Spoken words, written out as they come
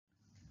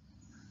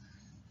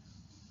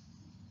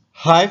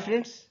Hi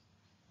friends,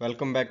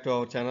 welcome back to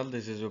our channel.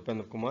 This is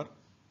Upendra Kumar.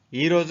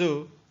 ఈరోజు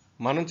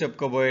మనం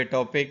చెప్పుకోబోయే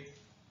టాపిక్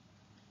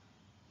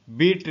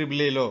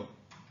B.Techలో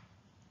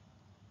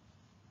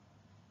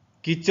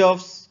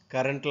కిర్చాఫ్స్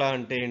కరెంట్ లా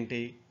అంటే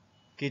ఏంటి,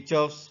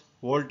 కిర్చాఫ్స్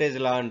వోల్టేజ్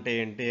లా అంటే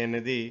ఏంటి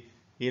అనేది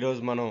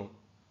ఈరోజు మనం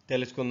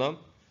తెలుసుకుందాం.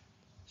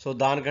 సో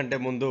దానికంటే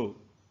ముందు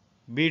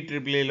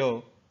B.Techలో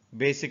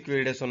బేసిక్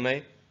వీడియోస్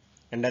ఉన్నాయి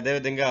అండ్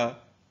అదేవిధంగా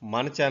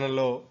మన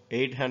ఛానల్లో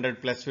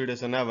 800+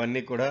 వీడియోస్ ఉన్నాయి.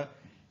 అవన్నీ కూడా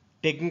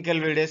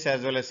technical videos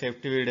as well as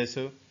safety videos,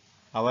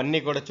 అవన్నీ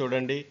కూడా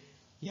చూడండి.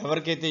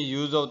 ఎవరికైతే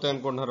యూజ్ అవుతాయి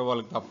అనుకుంటున్నారో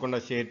వాళ్ళకి తప్పకుండా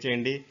షేర్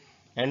చేయండి.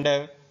 అండ్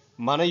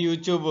మన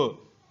యూట్యూబ్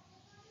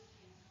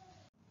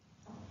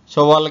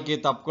వాళ్ళకి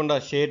తప్పకుండా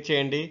షేర్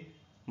చేయండి.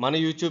 మన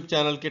యూట్యూబ్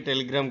ఛానల్కి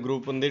టెలిగ్రామ్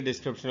గ్రూప్ ఉంది,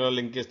 డిస్క్రిప్షన్లో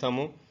లింక్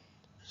ఇస్తాము.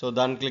 సో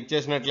దాన్ని క్లిక్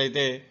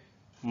చేసినట్లయితే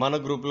మన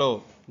గ్రూప్లో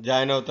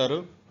జాయిన్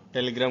అవుతారు.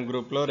 టెలిగ్రామ్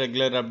గ్రూప్లో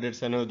రెగ్యులర్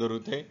అప్డేట్స్ అనేవి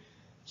దొరుకుతాయి.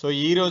 సో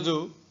ఈరోజు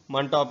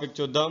మన టాపిక్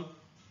చూద్దాం.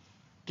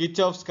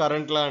 కిర్చాఫ్స్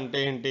కరెంట్ లా అంటే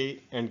ఏంటి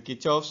అండ్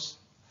కిర్చాఫ్స్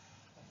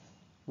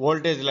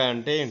వోల్టేజ్ లా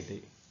అంటే ఏంటి.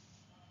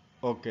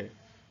 ఓకే,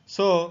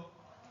 సో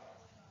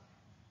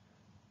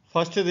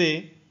ఫస్ట్ది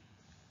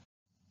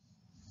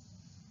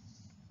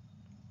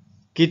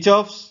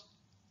కిర్చాఫ్స్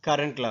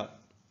కరెంట్ లా,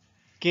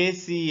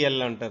 KCL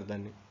అంటారు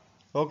దాన్ని.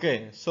 ఓకే,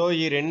 సో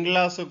ఈ రెండు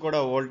లాస్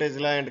కూడా voltage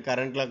law and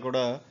current law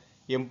కూడా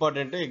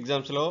ఇంపార్టెంట్,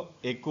 ఎగ్జామ్స్లో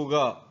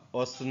ఎక్కువగా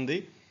వస్తుంది.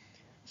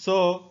 సో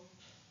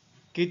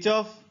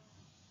కిర్చాఫ్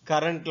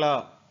కరెంట్ లా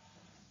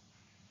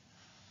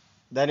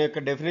దాని యొక్క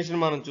డెఫినేషన్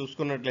మనం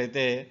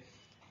చూసుకున్నట్లయితే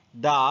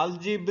the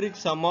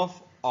algebraic some of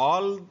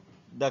all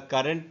the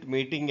current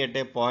meeting at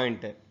a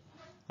point.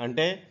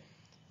 అంటే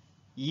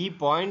ఈ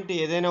పాయింట్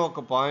ఏదైనా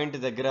ఒక పాయింట్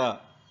దగ్గర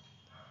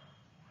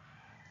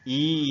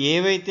ఈ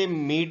ఏవైతే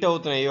మీట్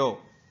అవుతున్నాయో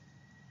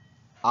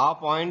ఆ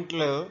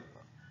పాయింట్ల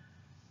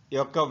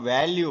యొక్క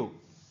వాల్యూ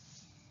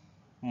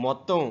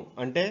మొత్తం,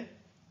 అంటే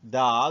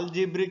the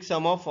algebraic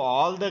some of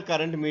all the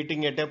current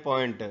meeting at a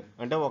point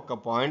అంటే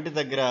ఒక పాయింట్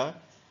దగ్గర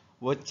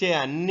వచ్చే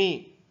అన్ని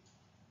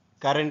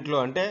కరెంట్లు,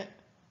 అంటే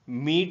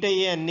మీట్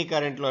అయ్యే అన్ని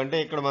కరెంట్లు, అంటే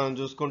ఇక్కడ మనం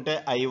చూసుకుంటే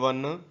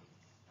I1,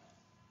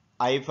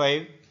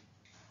 I5,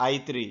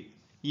 I3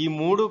 ఈ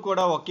మూడు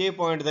కూడా ఒకే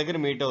పాయింట్ దగ్గర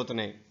మీట్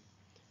అవుతున్నాయి.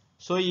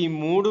 సో ఈ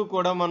మూడు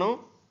కూడా మనం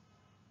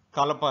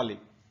కలపాలి.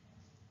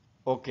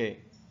 Okay,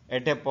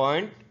 at a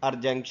point are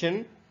junction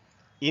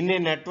in a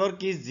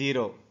network is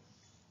zero.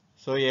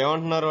 So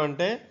ఏమంటున్నారు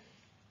అంటే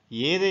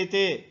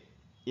ఏదైతే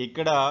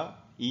ఇక్కడ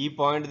ఈ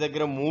పాయింట్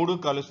దగ్గర మూడు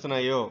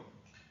కలుస్తున్నాయో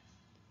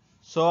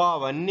సో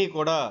అవన్నీ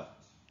కూడా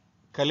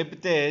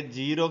కలిపితే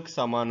జీరోకి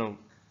సమానం.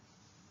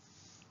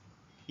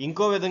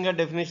 ఇంకో విధంగా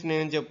డెఫినేషన్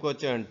ఏం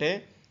చెప్పుకోవచ్చు అంటే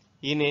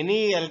in any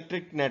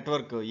electric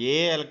network, A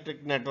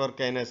electric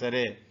network అయినా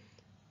సరే,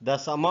 the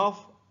sum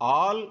of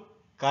all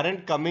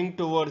current coming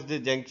towards the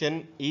junction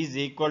is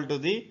equal to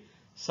the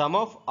some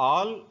of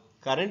all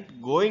current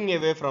going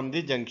away from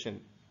the junction.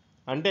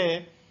 అంటే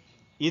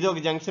ఇది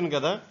ఒక జంక్షన్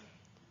కదా,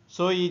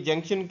 so ఈ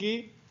జంక్షన్కి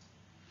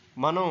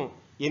మనం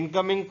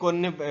incoming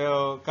కొన్ని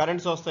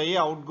currents వస్తాయి,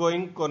 అవుట్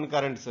గోయింగ్ కొన్ని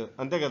కరెంట్స్,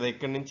 అంతే కదా,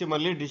 ఇక్కడి నుంచి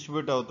మళ్ళీ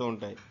డిస్ట్రిబ్యూట్ అవుతూ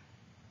ఉంటాయి.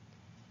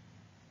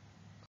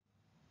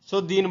 సో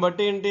దీన్ని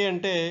బట్టి ఏంటి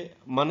అంటే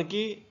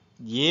మనకి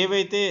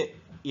ఏవైతే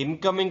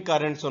ఇన్కమింగ్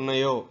కరెంట్స్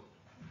ఉన్నాయో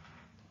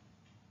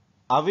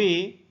అవి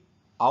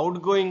అవుట్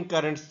గోయింగ్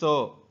కరెంట్స్తో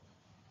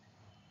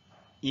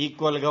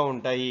ఈక్వల్గా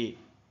ఉంటాయి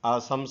ఆ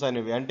సమ్స్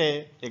అనేవి. అంటే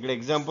ఇక్కడ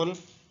ఎగ్జాంపుల్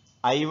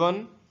I1,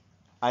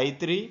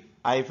 I3,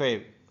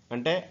 I5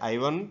 అంటే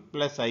I1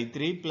 +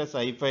 I3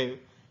 + I5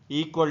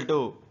 equal to,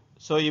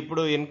 so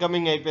ఇప్పుడు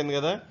ఇన్కమింగ్ అయిపోయింది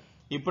కదా,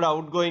 ఇప్పుడు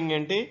అవుట్ గోయింగ్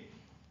ఏంటి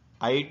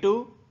I2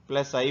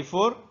 +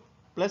 I4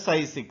 +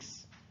 I6.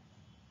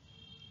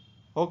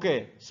 Okay,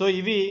 so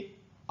ఇవి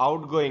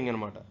అవుట్ గోయింగ్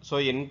అనమాట. So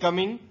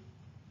incoming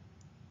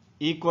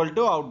equal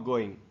to out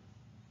going,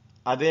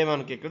 అదే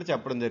మనకి ఇక్కడ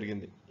చెప్పడం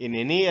జరిగింది. In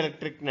any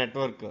electric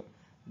network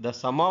the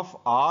sum of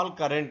all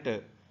current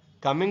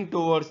coming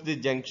towards the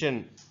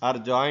junction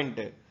are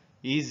joint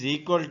is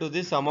equal to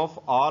the some of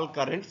all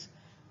currents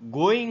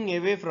going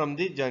away from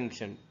the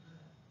junction.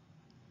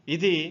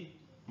 ఇది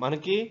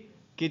మనకి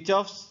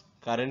Kirchhoff's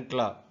current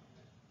law.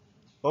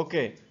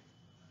 Okay,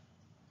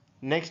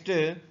 next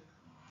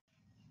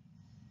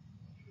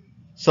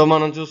so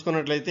మనం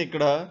చూసుకున్నట్లయితే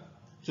ఇక్కడ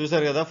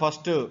చూసారు కదా,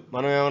 first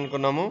మనం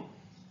ఏమనుకున్నాము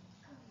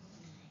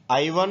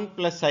I1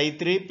 +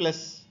 I3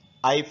 +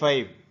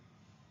 I5,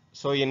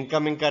 so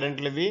incoming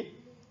కరెంట్లు ఇవి.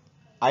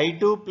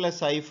 I2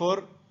 + I4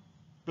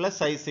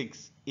 +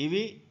 I6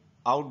 ఇవి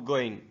అవుట్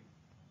గోయింగ్.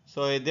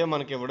 సో ఇదే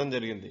మనకి ఇవ్వడం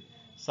జరిగింది.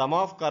 Some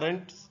of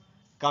currents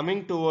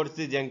coming towards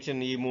the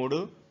junction ఈ మూడు,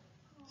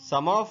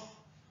 some of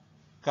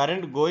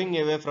current going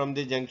away from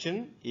the junction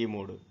ఈ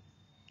మూడు.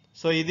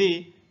 సో ఇది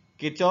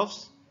Kirchhoff's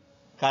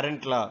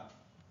current law.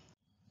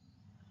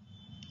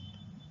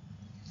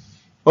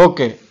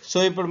 Okay, so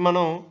ఇప్పుడు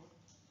మనం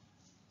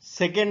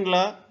సెకండ్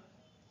లా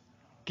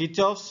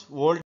కిర్చాఫ్స్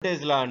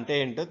వోల్టేజ్ లా అంటే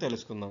ఏంటో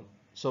తెలుసుకుందాం.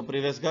 సో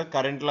ప్రీవియస్గా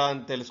కరెంట్ లా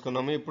అని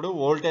తెలుసుకున్నాము, ఇప్పుడు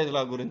వోల్టేజ్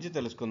లా గురించి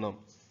తెలుసుకుందాం.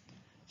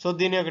 సో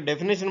దీని యొక్క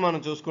డెఫినేషన్ మనం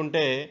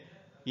చూసుకుంటే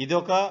ఇది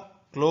ఒక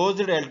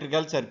closed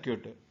electrical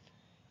circuit.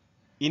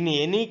 In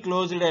any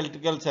closed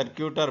electrical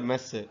circuit are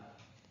mesh.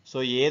 So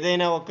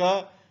ఏదైనా ఒక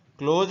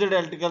closed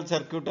electrical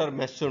circuit are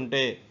mesh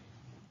ఉంటే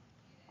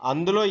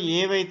అందులో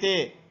ఏవైతే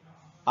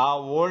ఆ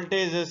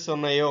వోల్టేజెస్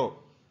ఉన్నాయో,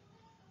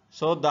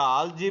 so the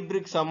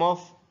algebraic some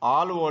of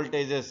all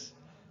voltages,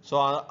 so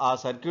ఆ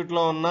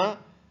సర్క్యూట్లో ఉన్న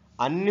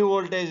అన్ని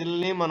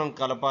వోల్టేజ్లని మనం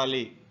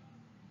కలపాలి.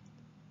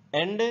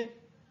 అండ్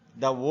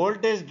ద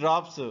వోల్టేజ్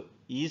డ్రాప్స్,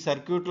 ఈ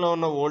సర్క్యూట్లో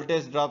ఉన్న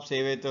వోల్టేజ్ డ్రాప్స్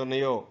ఏవైతే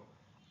ఉన్నాయో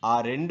ఆ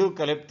రెండు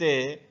కలిపితే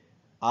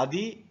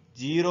అది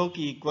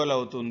జీరోకి ఈక్వల్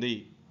అవుతుంది.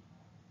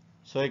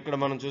 సో ఇక్కడ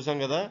మనం చూసాం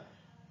కదా,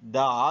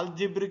 the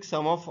algebraic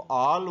some of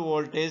all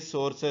voltage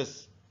sources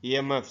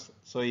EMFs,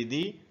 so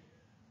ఇది,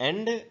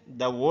 and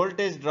the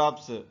voltage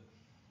drops,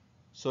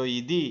 so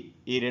ఇది,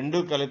 ఈ రెండు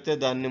కలిపితే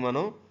దాన్ని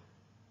మనం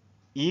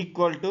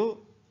ఈక్వల్ టు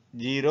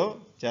జీరో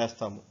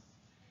చేస్తాము.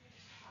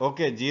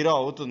 ఓకే, జీరో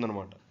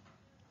అవుతుందన్నమాట.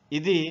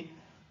 ఇది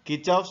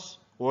Kirchhoff's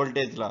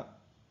voltage law.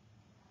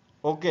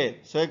 Okay,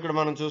 so ఇక్కడ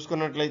మనం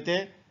చూసుకున్నట్లయితే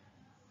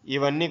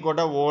ఇవన్నీ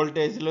కూడా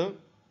వోల్టేజ్లు.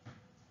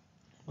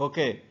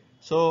 ఓకే,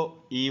 సో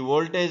ఈ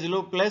వోల్టేజ్లు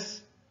ప్లస్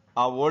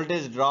ఆ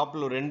వోల్టేజ్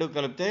డ్రాప్లు రెండు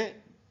కలిపితే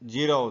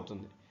జీరో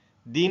అవుతుంది.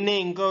 దీన్నే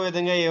ఇంకో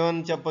విధంగా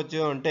ఏమని చెప్పొచ్చు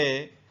అంటే,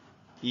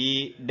 ఈ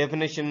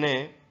డెఫినేషన్నే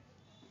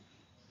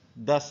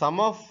the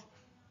sum of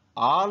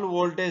all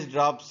voltage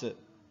drops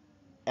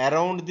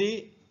around the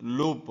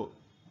loop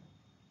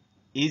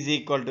is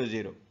equal to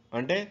zero.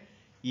 అంటే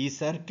ఈ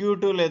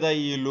సర్క్యూటు లేదా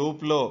ఈ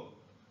లూప్లో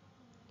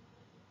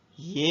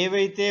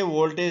ఏవైతే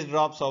వోల్టేజ్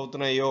డ్రాప్స్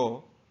అవుతున్నాయో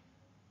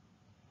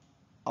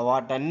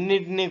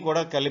వాటన్నిటినీ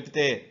కూడా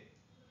కలిపితే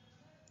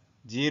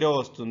జీరో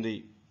వస్తుంది.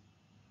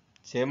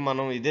 సేమ్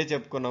మనం ఇదే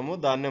చెప్పుకున్నాము,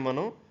 దాన్నే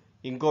మనం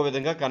ఇంకో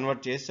విధంగా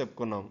కన్వర్ట్ చేసి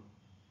చెప్పుకున్నాము.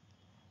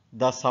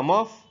 The sum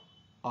of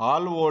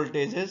all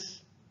voltages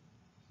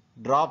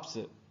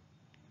drops,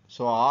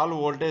 so all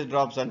voltage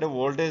drops అంటే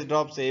వోల్టేజ్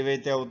డ్రాప్స్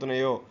ఏవైతే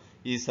అవుతున్నాయో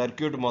ఈ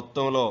సర్క్యూట్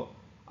మొత్తంలో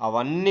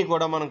అవన్నీ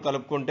కూడా మనం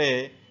కలుపుకుంటే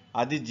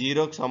అది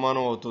జీరోకి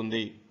సమానం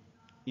అవుతుంది.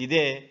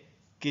 ఇదే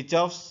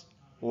కిర్చాఫ్స్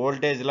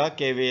వోల్టేజ్ లా,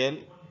 కేవీఎల్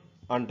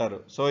అంటారు.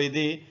 సో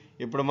ఇది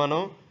ఇప్పుడు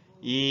మనం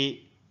ఈ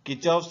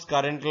కిర్చాఫ్స్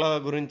కరెంట్ లా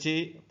గురించి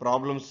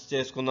ప్రాబ్లమ్స్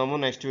చేసుకుందాము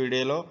నెక్స్ట్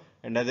వీడియోలో.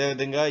 అండ్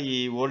అదేవిధంగా ఈ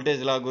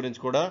వోల్టేజ్ లా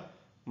గురించి కూడా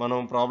మనం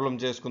ప్రాబ్లం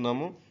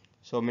చేసుకుందాము.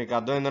 సో మీకు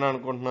అర్థమైందని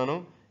అనుకుంటున్నాను.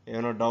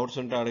 ఏమైనా డౌట్స్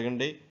ఉంటే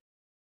అడగండి.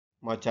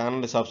 మా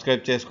ఛానల్ని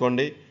సబ్స్క్రైబ్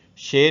చేసుకోండి,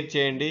 షేర్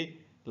చేయండి,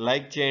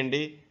 లైక్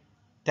చేయండి.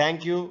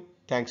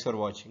 Thanks for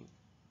watching.